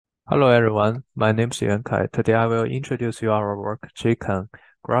Hello everyone, my name is Yuankai. Today I will introduce you our work GCAN,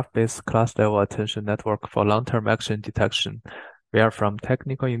 Graph-Based Class-Level Attention Network for Long-Term Action Detection. We are from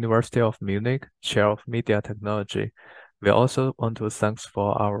Technical University of Munich, Chair of Media Technology. We also want to thanks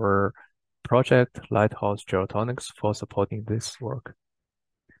for our project Lighthouse Geotonics for supporting this work.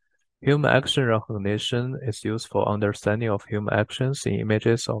 Human action recognition is used for understanding of human actions in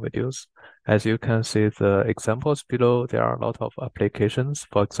images or videos. As you can see the examples below, there are a lot of applications,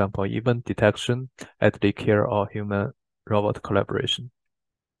 for example, event detection, elderly care, or human-robot collaboration.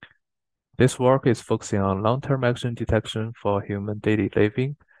 This work is focusing on long-term action detection for human daily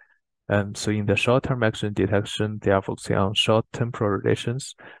living. So in the short-term action detection, they are focusing on short temporal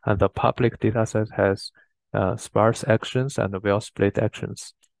relations, and the public dataset has sparse actions and well-split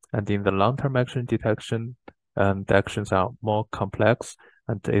actions. And in the long-term action detection, the actions are more complex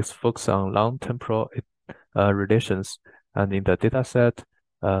and is focused on long temporal relations. And in the dataset,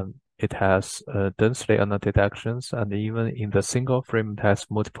 it has densely annotated actions, and even in the single frame, it has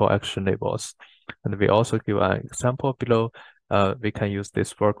multiple action labels. And we also give an example below. We can use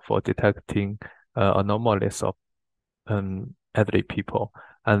this work for detecting anomalies of elderly people.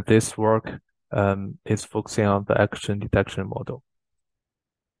 And this work is focusing on the action detection model.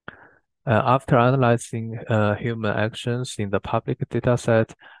 After analyzing human actions in the public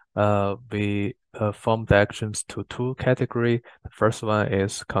dataset, we form the actions to two categories. The first one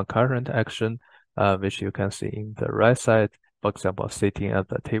is concurrent action, which you can see in the right side, for example, sitting at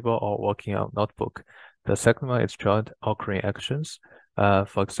the table or working on notebook. The second one is joint occurring actions,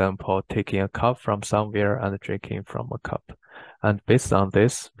 for example, taking a cup from somewhere and drinking from a cup. And based on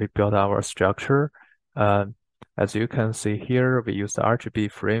this, we built our structure. As you can see here, we use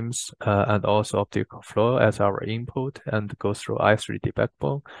RGB frames and also optical flow as our input and go through I3D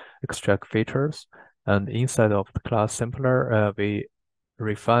backbone, extract features. And inside of the class sampler, we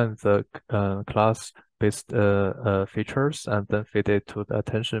refine the class-based features and then feed it to the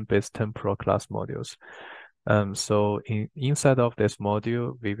attention-based temporal class modules. So inside of this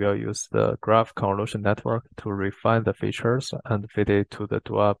module, we will use the graph convolution network to refine the features and feed it to the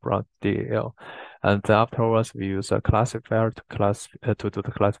dual branch DAL. And afterwards, we use a classifier to do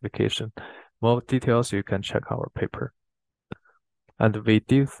the classification. More details, you can check our paper. And we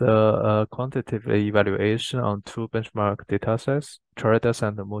did the quantitative evaluation on two benchmark datasets, Charades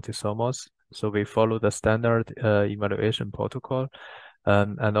and MultiTHUMOS. So we follow the standard evaluation protocol.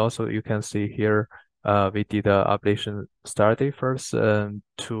 And also you can see here, we did an ablation study first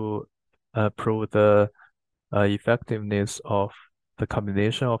to prove the effectiveness of the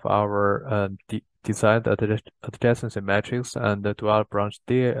combination of our designed adjacency matrix and the dual branch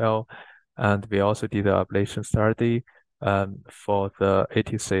DAL. And we also did an ablation study for the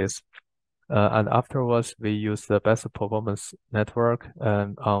ATCs. And afterwards, we use the best performance network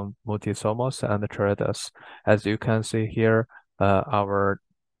on MultiTHUMOS and Charades. As you can see here, our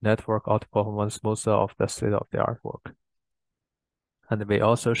network outperforms most of the state-of-the-art work. And we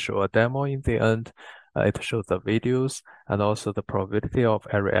also show a demo in the end. It shows the videos and also the probability of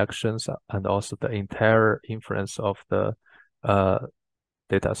every actions and also the entire inference of the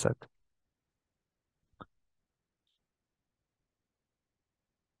dataset.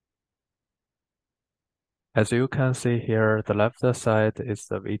 As you can see here, the left side is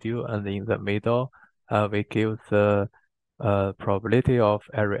the video, and in the middle, we give the probability of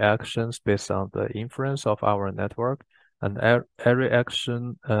every actions based on the inference of our network. And every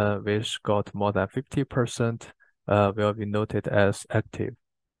action which got more than 50% will be noted as active.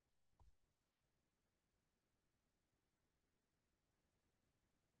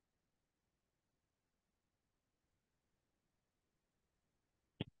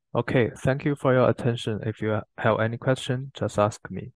 Okay, thank you for your attention. If you have any question, just ask me.